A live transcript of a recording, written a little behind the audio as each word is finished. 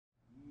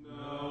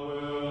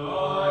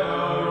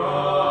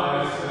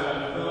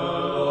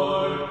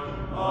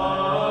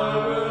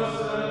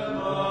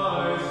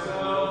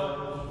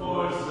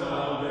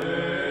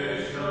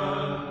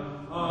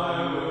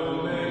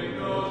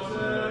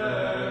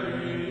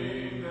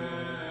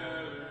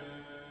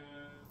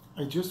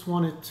I just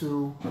wanted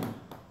to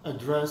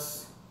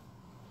address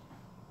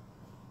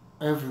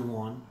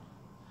everyone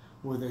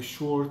with a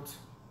short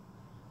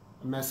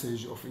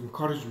message of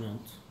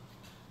encouragement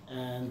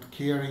and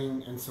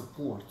caring and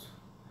support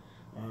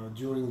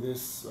during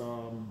this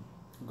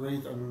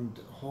great and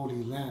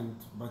holy Lent,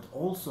 but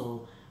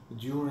also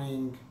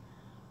during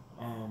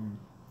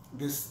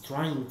this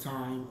trying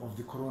time of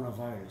the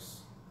coronavirus.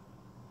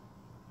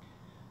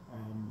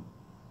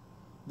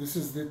 This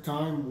is the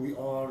time we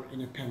are in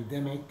a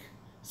pandemic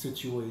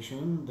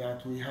situation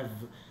that we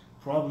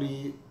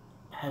probably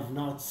have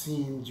not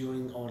seen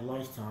during our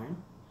lifetime,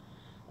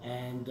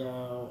 and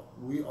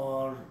we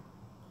are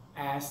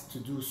asked to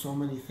do so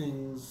many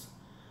things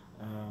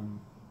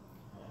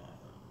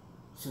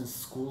since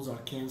schools are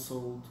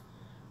canceled.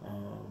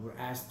 We're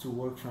asked to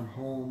work from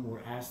home.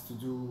 We're asked to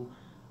do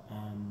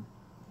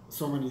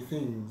so many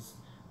things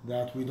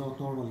that we don't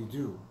normally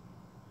do.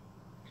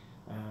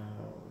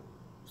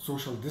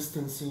 Social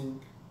distancing,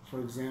 for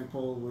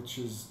example, which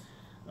is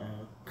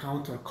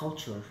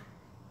counterculture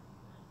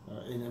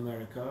in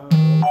America, all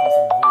of us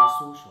are very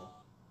social.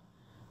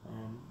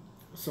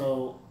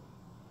 So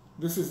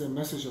this is a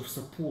message of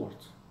support,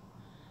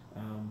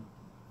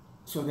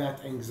 so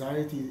that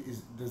anxiety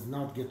does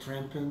not get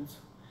rampant,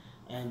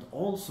 and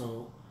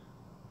also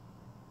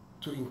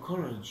to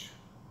encourage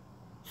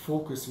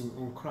focusing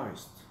on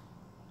Christ,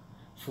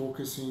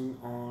 focusing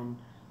on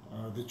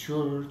the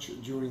church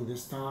during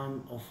this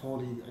time of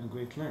Holy and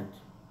Great Lent.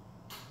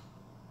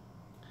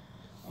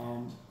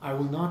 I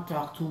will not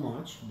talk too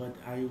much, but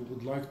I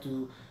would like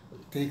to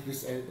take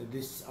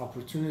this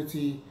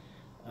opportunity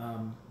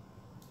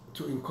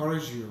to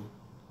encourage you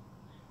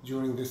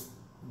during this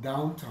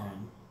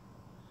downtime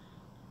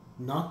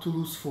not to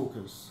lose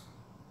focus.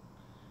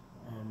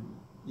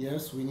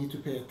 Yes, we need to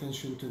pay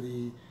attention to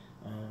the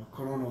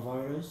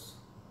coronavirus.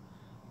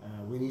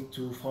 We need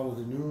to follow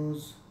the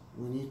news.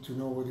 We need to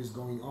know what is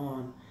going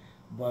on,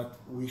 but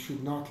we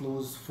should not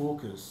lose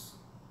focus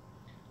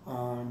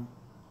on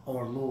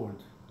our Lord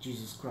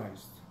Jesus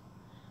Christ.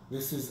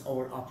 This is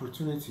our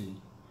opportunity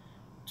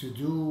to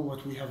do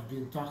what we have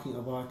been talking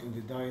about in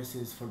the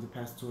diocese for the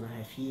past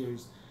 2.5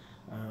 years,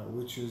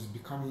 which is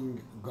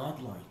becoming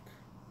godlike.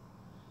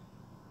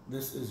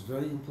 This is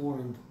very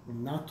important,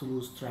 not to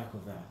lose track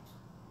of that.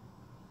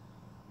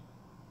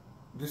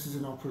 This is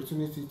an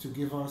opportunity to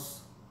give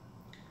us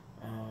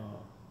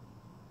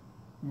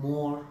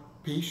more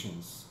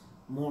patience,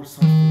 more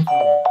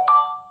self-control,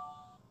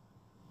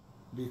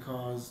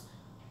 because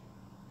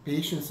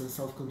patience and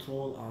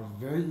self-control are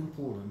very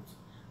important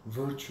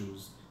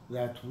virtues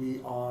that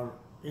we are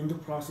in the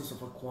process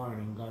of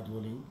acquiring, God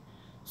willing,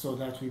 so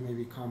that we may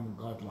become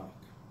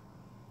godlike.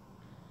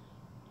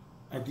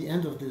 At the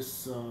end of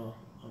this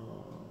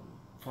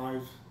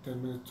 5-10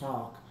 minute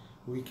talk,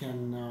 we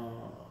can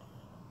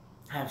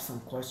have some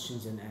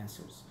questions and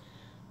answers.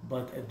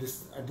 But at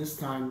this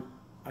time,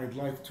 I'd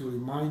like to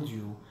remind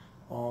you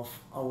of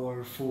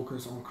our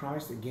focus on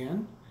Christ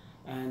again,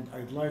 and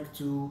I'd like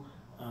to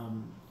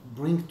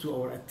bring to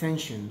our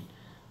attention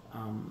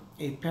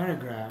a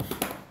paragraph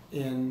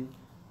in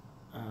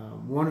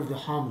one of the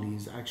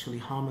homilies, actually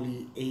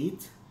homily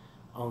 8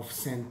 of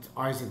St.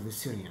 Isaac the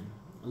Syrian.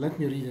 Let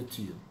me read it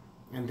to you,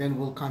 and then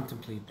we'll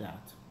contemplate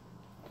that.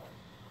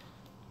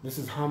 This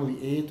is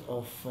homily 8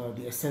 of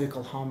the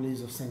ascetical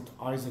homilies of St.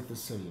 Isaac the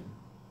Syrian.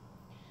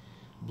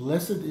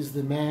 Blessed is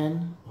the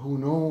man who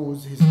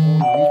knows his own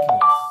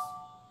weakness,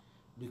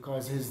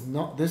 because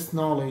this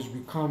knowledge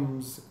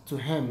becomes to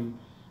him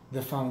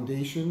the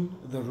foundation,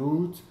 the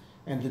root,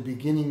 and the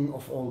beginning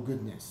of all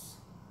goodness.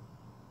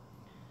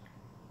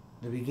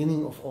 The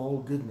beginning of all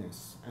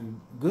goodness.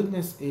 And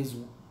goodness is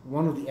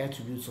one of the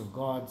attributes of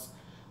God's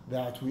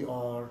that we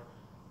are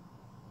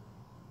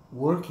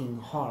working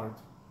hard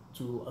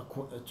to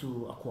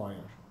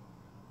acquire.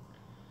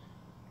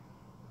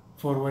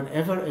 For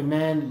whenever a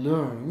man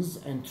learns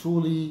and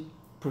truly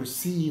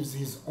perceives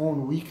his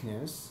own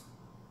weakness,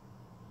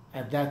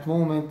 at that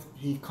moment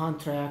he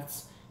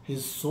contracts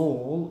his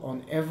soul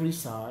on every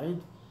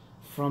side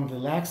from the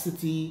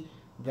laxity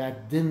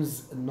that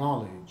dims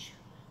knowledge,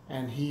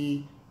 and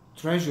he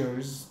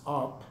treasures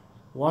up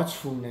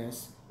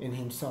watchfulness in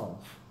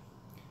himself.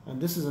 And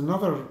this is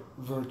another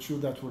virtue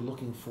that we're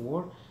looking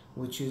for,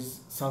 which is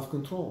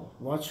self-control,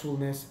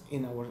 watchfulness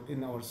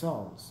in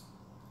ourselves.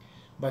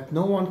 But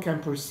no one can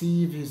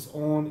perceive his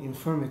own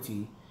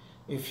infirmity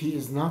if he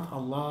is not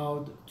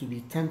allowed to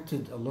be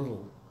tempted a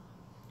little,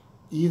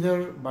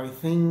 either by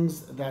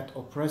things that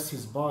oppress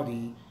his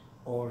body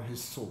or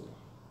his soul.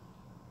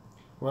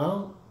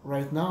 Well,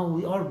 right now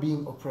we are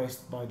being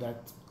oppressed by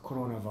that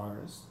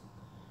coronavirus.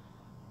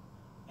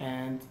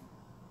 And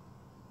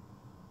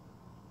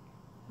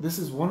this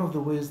is one of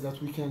the ways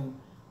that we can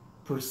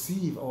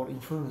perceive our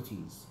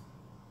infirmities.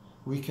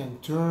 We can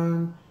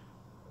turn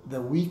the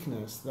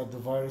weakness that the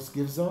virus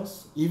gives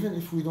us, even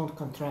if we don't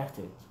contract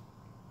it.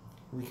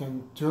 We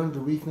can turn the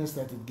weakness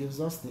that it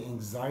gives us, the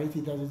anxiety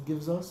that it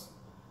gives us,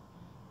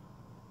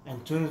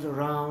 and turn it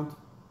around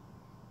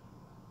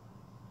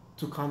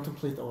to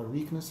contemplate our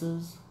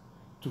weaknesses,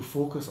 to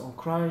focus on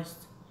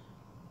Christ,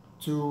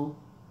 to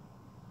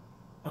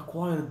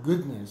acquire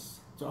goodness,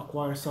 to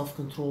acquire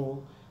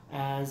self-control,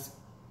 as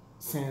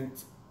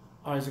Saint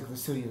Isaac the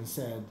Syrian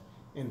said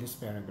in this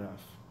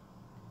paragraph.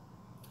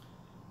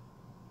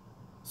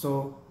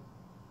 So,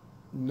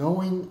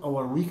 knowing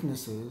our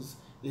weaknesses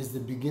is the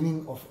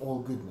beginning of all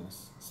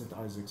goodness, Saint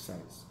Isaac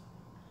says.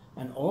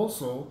 And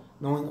also,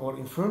 knowing our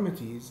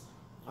infirmities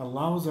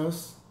allows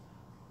us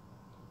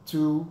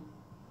to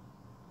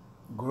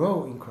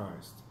grow in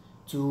Christ,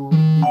 to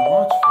be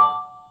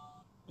watchful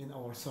in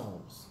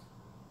ourselves.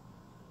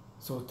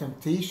 So,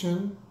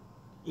 temptation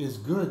is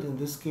good in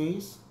this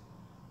case,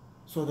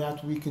 so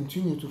that we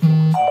continue to focus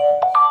on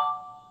Christ.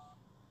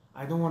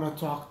 I don't want to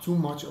talk too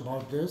much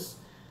about this.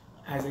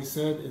 As I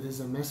said, it is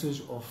a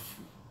message of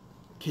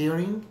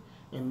caring,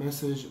 a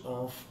message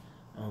of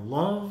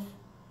love,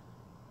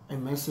 a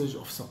message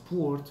of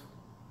support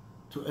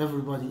to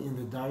everybody in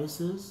the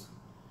diocese.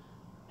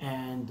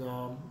 And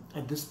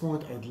at this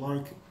point, I'd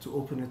like to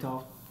open it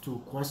up to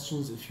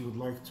questions. If you would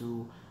like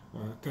to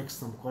text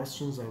some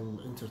questions, I will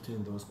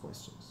entertain those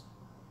questions.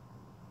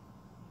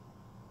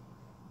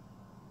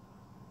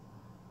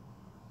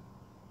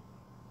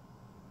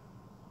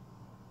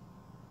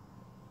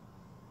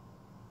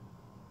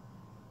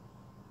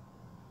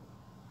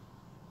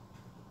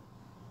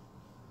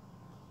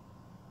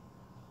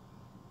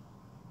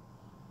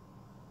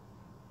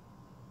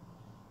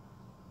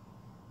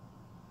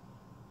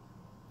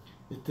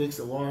 It takes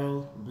a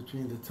while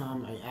between the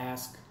time I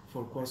ask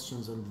for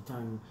questions and the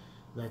time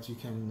that you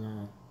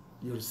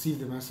receive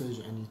the message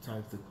and you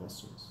type the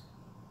questions.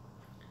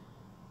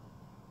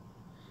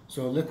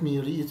 So let me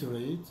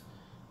reiterate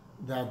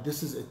that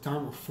this is a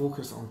time of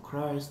focus on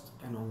Christ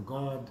and on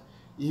God,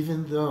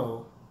 even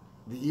though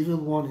the evil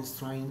one is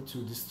trying to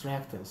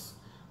distract us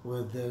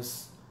with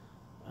this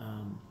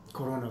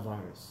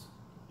coronavirus.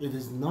 It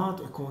is not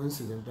a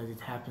coincidence that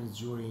it happens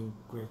during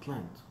Great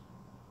Lent.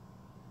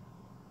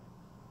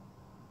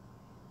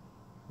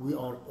 We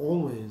are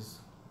always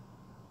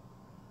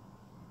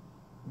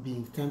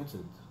being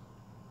tempted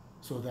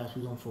so that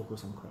we don't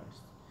focus on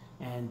Christ.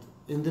 And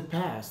in the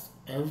past,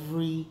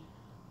 every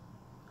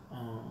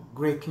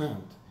Great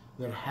Lent,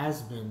 there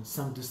has been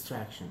some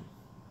distraction,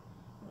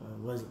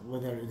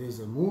 whether it is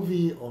a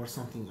movie or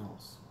something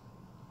else.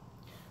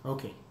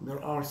 Okay,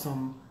 there are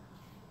some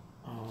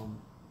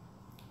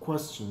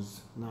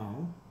questions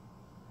now.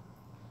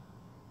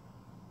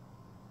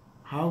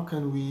 How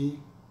can we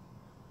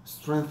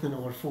strengthen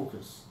our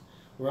focus?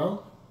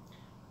 Well,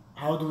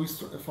 how do we,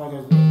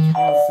 Father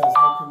Charles says,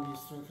 how can we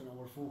strengthen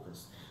our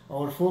focus?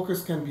 Our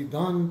focus can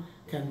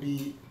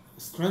be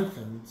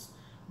strengthened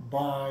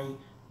by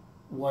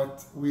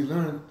what we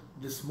learned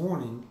this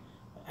morning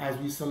as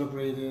we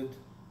celebrated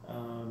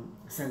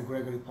St.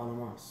 Gregory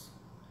Palamas.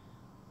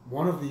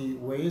 One of the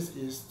ways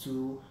is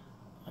to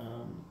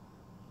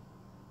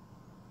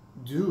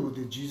do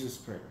the Jesus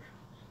prayer.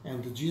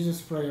 And the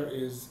Jesus prayer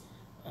is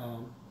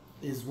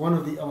one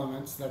of the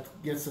elements that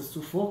gets us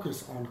to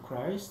focus on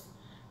Christ.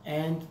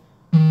 And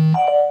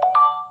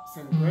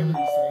St. Gregory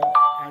said,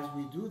 as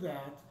we do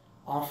that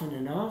often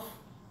enough,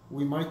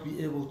 we might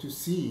be able to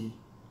see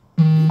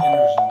the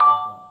energy of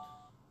God.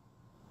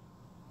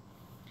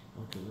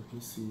 Okay, let me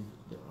see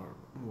if there are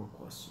more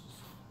questions.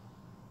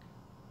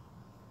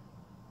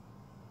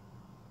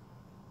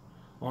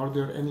 Are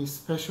there any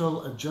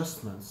special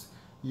adjustments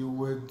you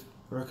would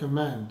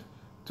recommend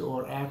to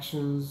our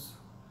actions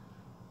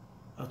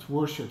at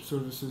worship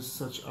services,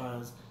 such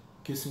as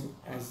kissing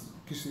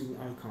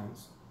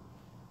icons?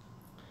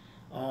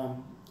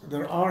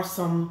 There are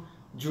some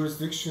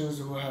jurisdictions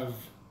who have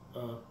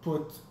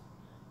put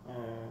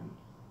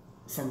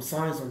some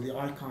signs on the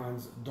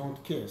icons,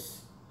 don't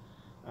kiss.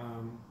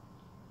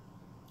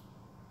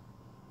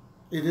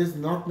 It is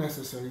not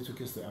necessary to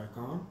kiss the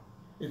icon.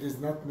 It is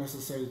not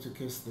necessary to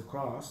kiss the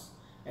cross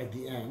at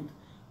the end,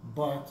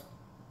 but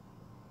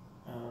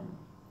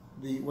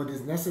what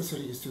is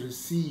necessary is to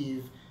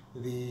receive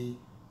the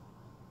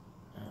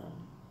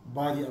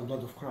body and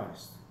blood of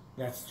Christ.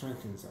 That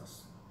strengthens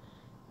us.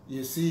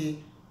 You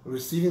see,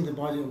 receiving the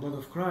body and blood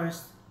of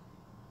Christ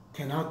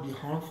cannot be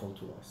harmful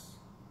to us.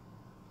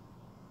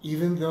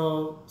 Even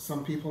though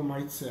some people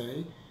might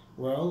say,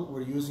 well,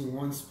 we're using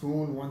one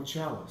spoon, one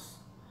chalice.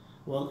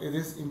 Well, it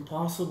is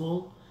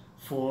impossible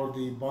for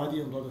the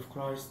body and blood of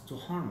Christ to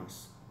harm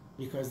us,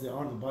 because they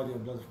are the body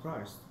and blood of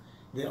Christ.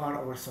 They are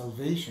our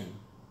salvation.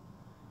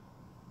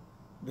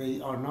 They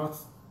are not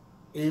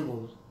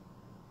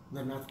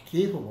they're not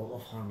capable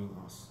of harming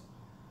us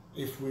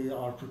if we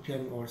are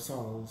preparing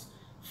ourselves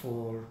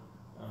for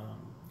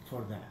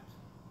that.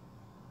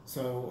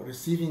 So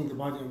receiving the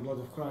body and blood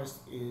of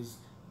Christ is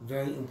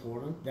very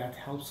important. That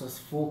helps us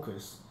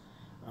focus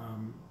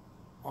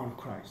on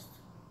Christ.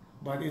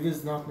 But it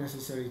is not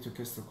necessary to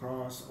kiss the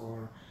cross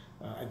or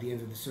at the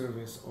end of the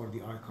service or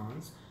the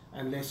icons,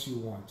 unless you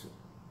want to.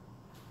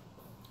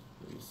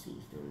 Let me see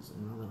if there is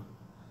another.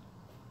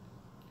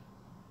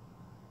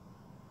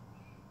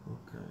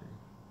 Okay.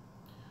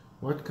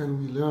 What can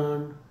we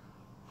learn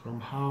from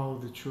how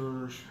the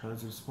Church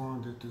has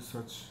responded to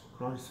such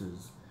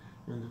crises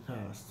in the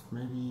past.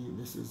 Maybe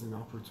this is an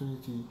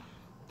opportunity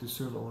to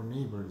serve our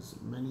neighbors.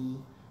 Many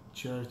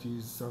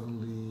charities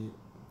suddenly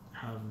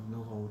have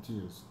no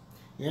volunteers.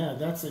 Yeah,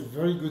 that's a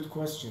very good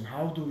question.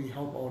 How do we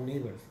help our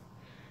neighbors?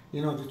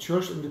 You know, the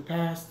church in the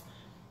past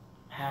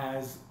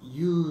has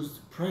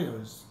used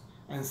prayers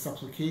and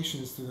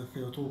supplications to the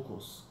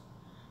Theotokos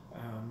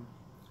um,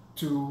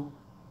 to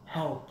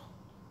help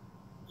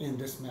in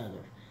this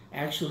matter.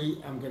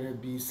 Actually, I'm going to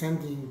be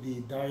sending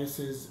the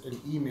diocese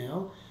an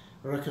email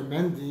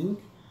recommending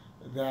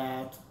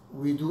that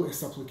we do a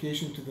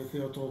supplication to the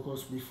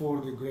Theotokos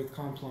before the Great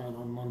Compline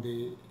on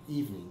Monday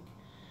evening.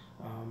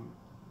 Um,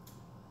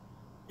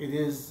 it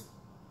is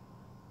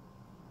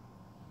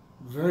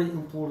very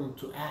important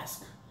to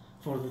ask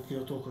for the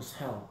Theotokos'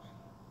 help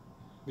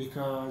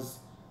because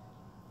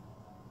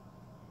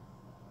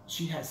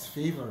she has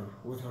favor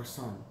with her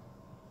son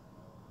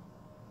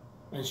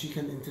and she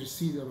can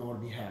intercede on our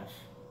behalf.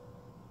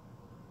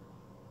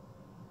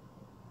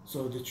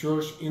 So the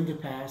church in the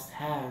past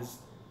has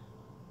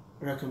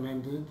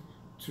recommended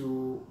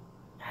to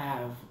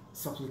have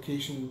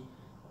supplication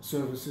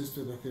services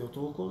to the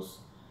Theotokos,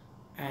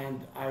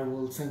 and I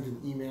will send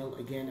an email,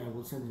 again I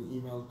will send an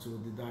email to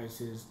the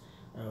diocese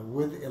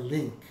with a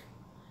link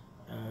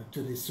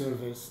to the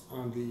service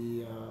on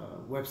the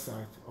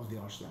website of the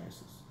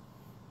Archdiocese.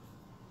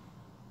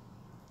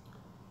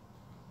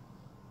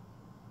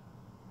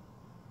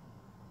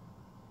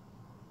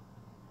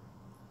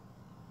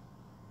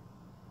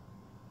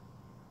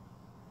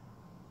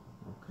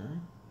 Okay.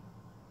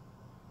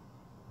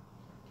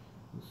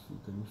 Let's see,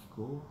 can you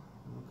scroll?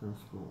 I can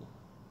scroll.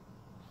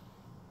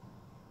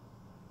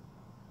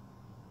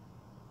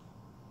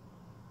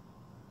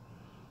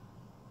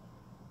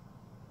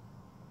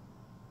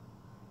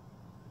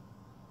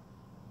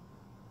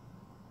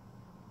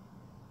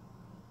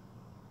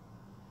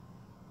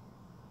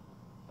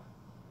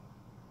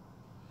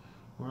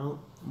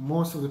 Well,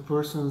 most of the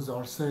persons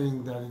are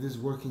saying that it is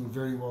working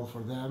very well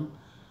for them.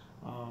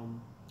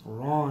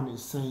 Ron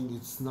is saying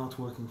it's not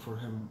working for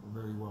him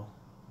very well.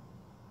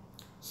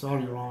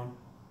 Sorry, Ron.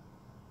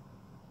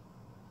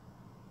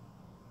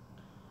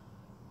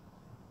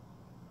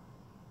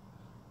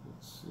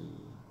 Let's see.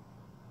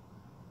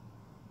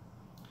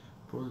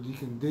 Brother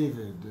Deacon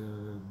David,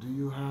 do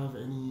you have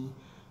any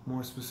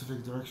more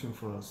specific direction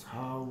for us?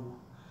 How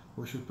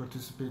we should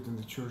participate in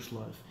the church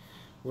life?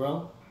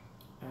 Well,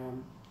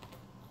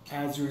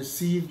 as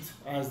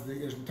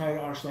the entire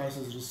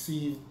Archdiocese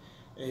received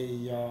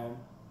a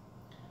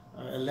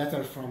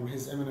letter from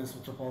His Eminence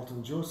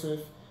Metropolitan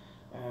Joseph,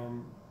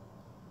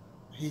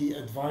 he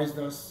advised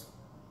us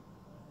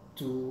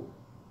to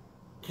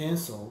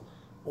cancel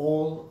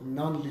all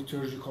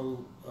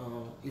non-liturgical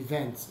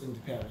events in the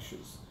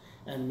parishes,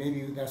 and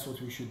maybe that's what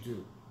we should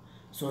do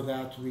so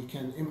that we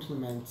can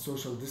implement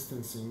social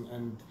distancing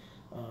and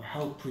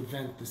help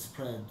prevent the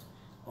spread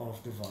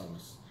of the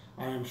virus.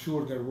 I am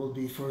sure there will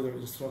be further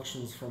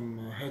instructions from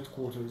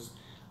headquarters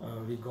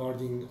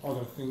regarding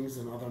other things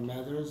and other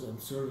matters and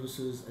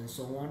services and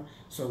so on,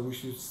 so we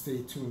should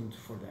stay tuned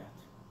for that.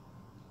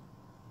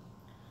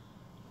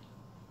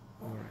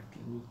 Alright,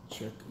 let me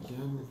check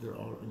again if there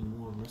are any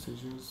more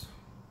messages.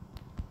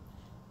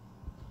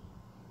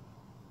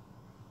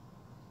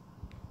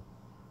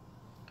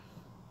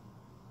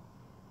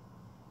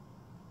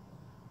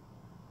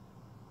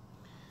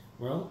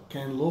 Well,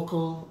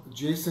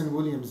 Jason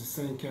Williams is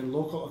saying, can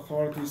local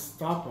authorities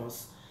stop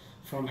us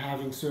from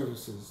having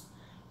services?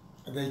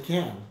 They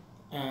can,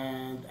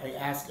 and I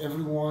ask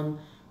everyone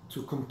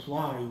to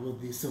comply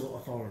with the civil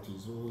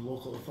authorities, with the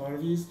local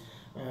authorities,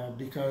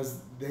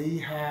 because they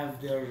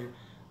have their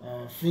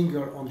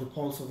finger on the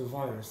pulse of the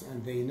virus,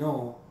 and they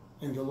know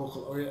in the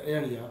local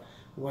area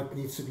what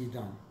needs to be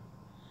done.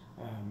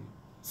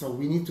 So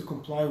we need to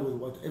comply with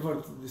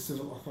whatever the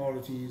civil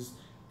authorities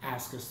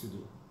ask us to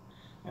do.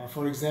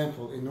 For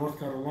example, in North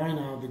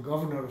Carolina, the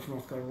governor of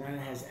North Carolina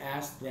has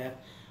asked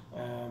that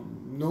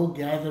no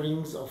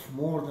gatherings of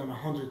more than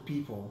 100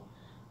 people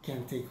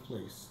can take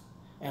place,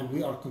 and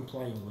we are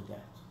complying with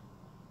that.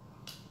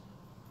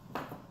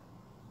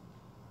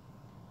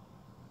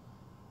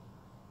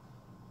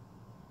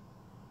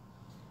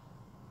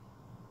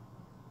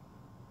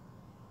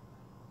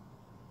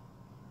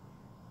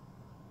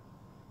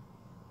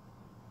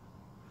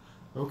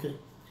 Okay,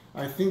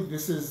 I think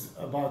this is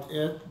about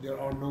it. There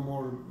are no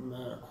more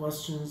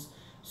questions.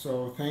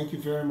 So thank you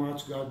very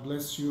much. God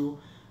bless you.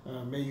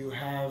 May you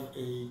have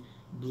a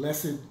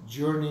blessed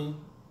journey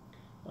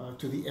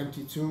to the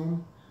empty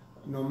tomb,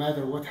 no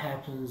matter what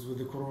happens with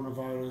the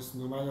coronavirus,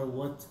 no matter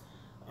what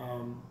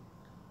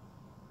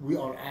we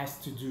are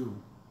asked to do,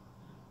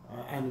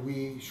 and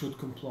we should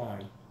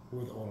comply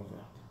with all of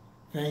that.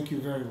 Thank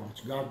you very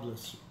much. God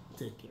bless you.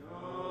 Take care.